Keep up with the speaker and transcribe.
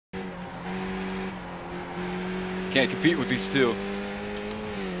Can't compete with these two.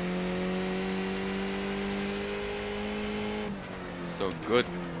 So good.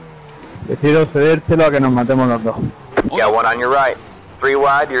 Decido cedérselo a que nos matemos los dos. Got one on your right. 3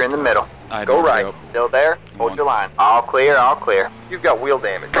 wide, you're in the middle. Go right. Still there? Hold your line. All clear, all clear. You've got wheel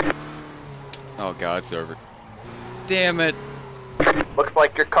damage. Oh god, it's over. Damn it. Looks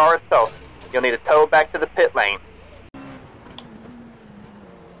like your car is toast. You'll need a tow back to the pit lane.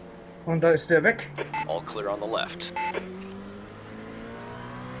 Und da ist der weg. All clear on the left.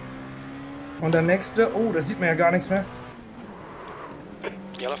 Und der nächste, oh, da sieht man ja gar nichts mehr.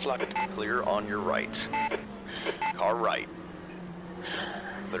 Yellow flag. Clear on your right. Car right.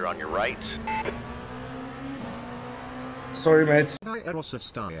 Clear on your right. Sorry, mate. Oh,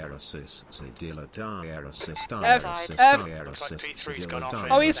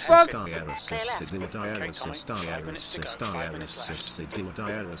 he's fucked!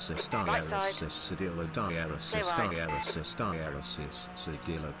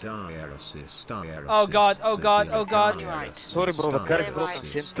 Oh god, oh god, oh god. Sorry bro, the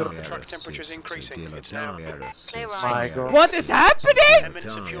Track temperature is increasing. It's now. My god. What is happening? 10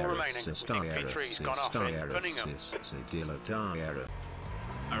 minutes of fuel remaining. P3's gone off in Cunningham.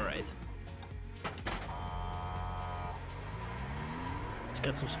 Alright. Let's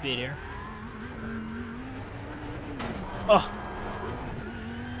get some speed here. Oh!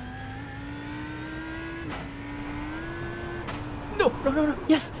 No, no, no, no!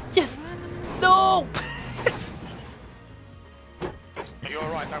 Yes! Yes! No! You're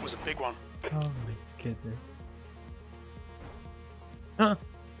alright, that was a big one. Oh my goodness. Huh?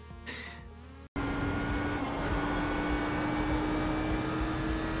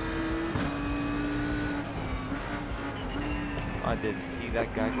 I didn't see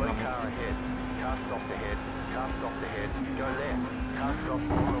that guy coming. Car ahead. Car stopped ahead. Car stopped ahead. Go left. Car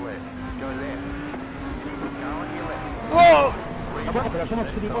stopped on the left. Go left. Car on your left. Whoa! Bueno, pero somos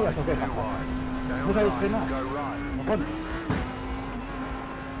gilipollas o qué, cabrón. No sabéis frenar. Go right. Mojón.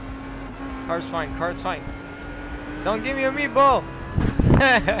 Car's fine, car's fine. Don't give me a meatball! Your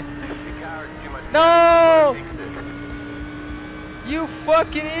car is too much. No! You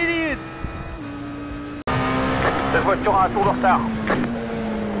fucking idiots! Cette voiture a un tour de retard.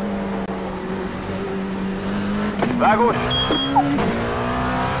 Va à gauche.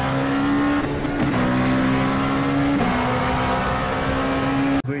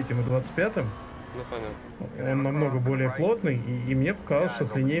 Этим и 25-м. Ну понятно. Он намного более плотный, и мне показалось, что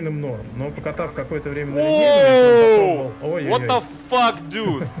с линейным норм. Но покатав какое-то время на линейном, я попробовал. What the fuck,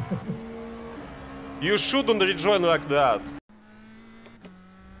 dude? You shouldn't rejoin like that.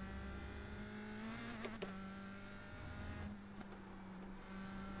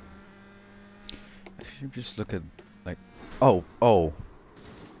 You just look at like, oh.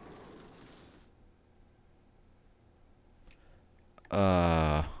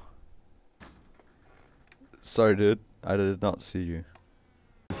 Sorry, dude. I did not see you.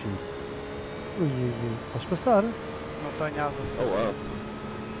 Posso passar? Não tenho asas. Oh wow.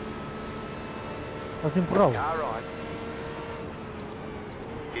 Estás empurrá-lo. Car right.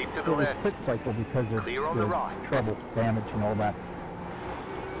 Keep to the It was left. pit cycle because of Clear on the right. trouble, damage and all that.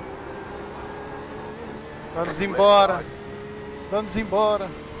 Vamos embora. Vamos embora.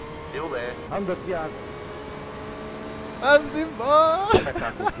 Still there. Anda, Tiago. Vamos embora.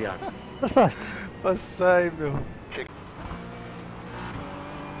 Espetáculo, Tiago. Passaste. Passei, meu.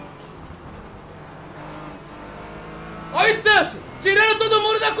 Olha a distância! Tirando todo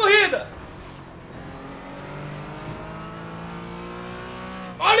mundo da corrida!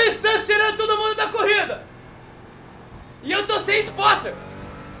 Olha a distância, tirando todo mundo da corrida! E eu tô sem spotter!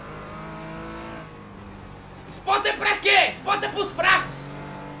 Spotter pra quê? Spotter pros fracos!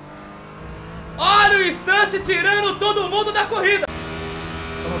 Olha o instância tirando todo mundo da corrida!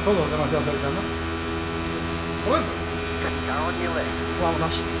 Estamos todos demasiado cerca, ¿no? ¿Cuánto? Car on your left.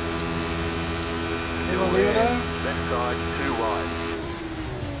 Vámonos. Still there. Left side, 2 wide.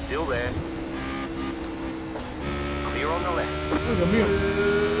 Still there. Clear on the left. Uy, Dios mío.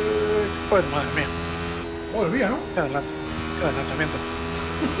 Pues madre mía. Madre mía, ¿no? Qué adelantamiento.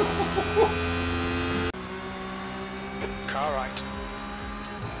 Car right.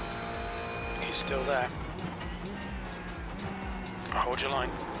 He's still there. Hold your line.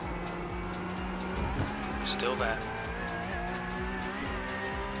 Still there.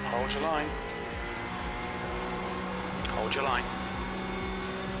 Hold your line. Hold your line.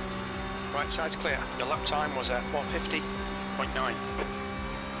 Right side's clear. Your lap time was at 150.9.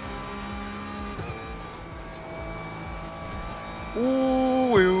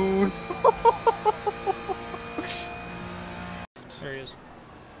 Ooh. There he is.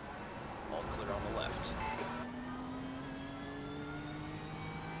 All clear on the left.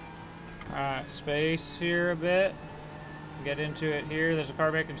 Alright, space here a bit. Get into it here. There's a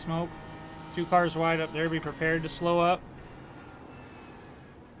car making smoke. 2 cars wide up there. Be prepared to slow up.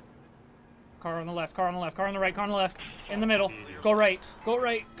 Car on the left, car on the left, car on the right, car on the left. In the middle. Go right. Go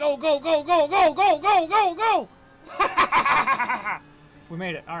right. Go, go, go, go, go, go, go, go, go! We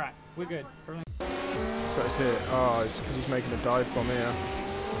made it. Alright. We're good. Everything. So it's here. Oh, it's because he's making a dive bomb here.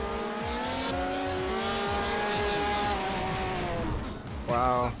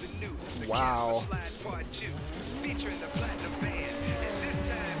 Wow. Wow.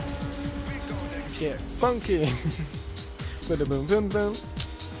 Get funky. Boom, boom, boom, boom.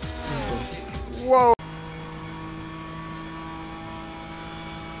 Whoa.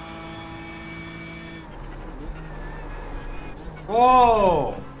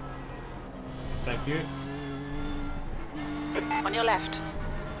 Whoa! Thank you. On your left.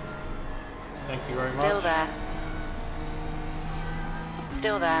 Thank you very much. Still there.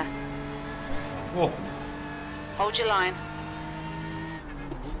 Still there. Whoa. Hold your line.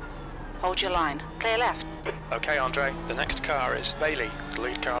 Hold your line. Clear left. Okay, Andre, the next car is Bailey, the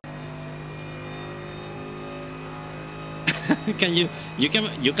lead car. You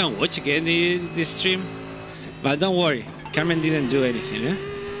can watch again the stream, but don't worry, Carmen didn't do anything, eh?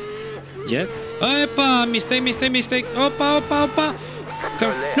 Yet. Opa! Mistake! Opa!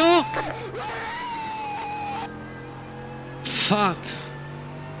 No! Fuck!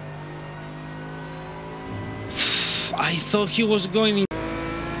 I thought he was going in.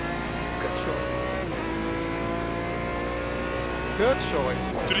 Good shot.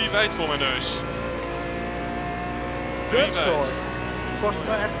 3 wijd voor mijn neus. Good shot. Het kost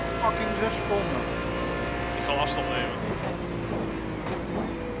me echt fucking 6 seconden. Ik ga afstand nemen.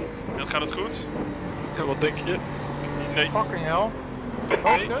 En gaat het goed? Ja, wat denk je? Nee. Fucking hell.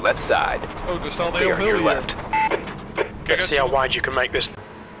 Nee. Left side. Oh, er staan heel Clear on veel your hier. left. Kijk Let's see how wide you can make this.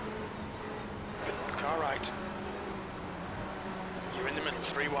 Car right. You're in the middle,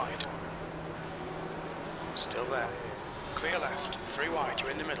 3 wide. Still there. Clear left, 3 wide, you're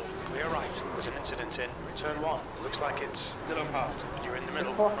in the middle. Clear right, there's an incident in. Turn 1, looks like it's little part. You're in the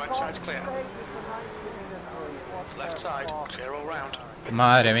middle, right side's clear. Left side, clear all round.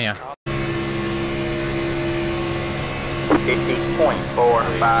 Madre mía.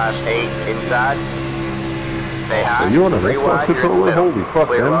 50.458 inside. Stay high. Are you on a 3 Xbox wide, you're in the controller? middle. Holy fuck,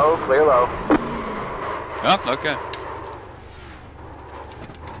 Clear man. low, clear low. Oh, okay.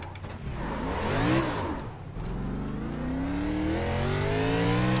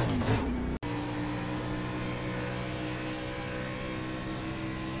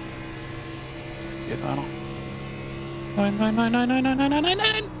 No.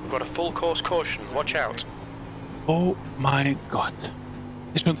 We've got a full course caution, watch out. Oh mein Gott.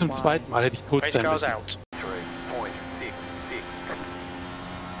 Ist schon zum zweiten Mal, hätte ich tot Pace sein cars müssen. out. 3.66.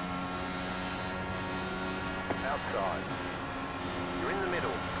 Outside. You're in the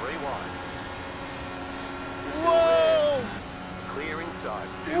middle, 3 wide. Whoa! Clear inside.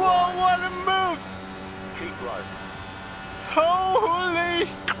 2 Whoa, wide. what a move! Keep low. Holy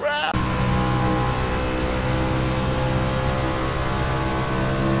crap!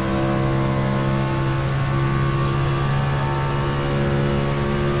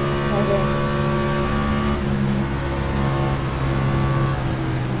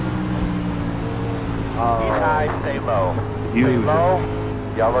 Keep high, stay low. You. Stay low.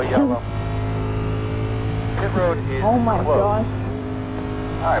 Yellow, yellow. Pit road is Oh my closed. gosh.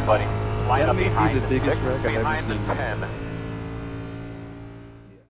 Alright, buddy. Line up That may be behind the biggest wreck I've ever behind the seen. 10.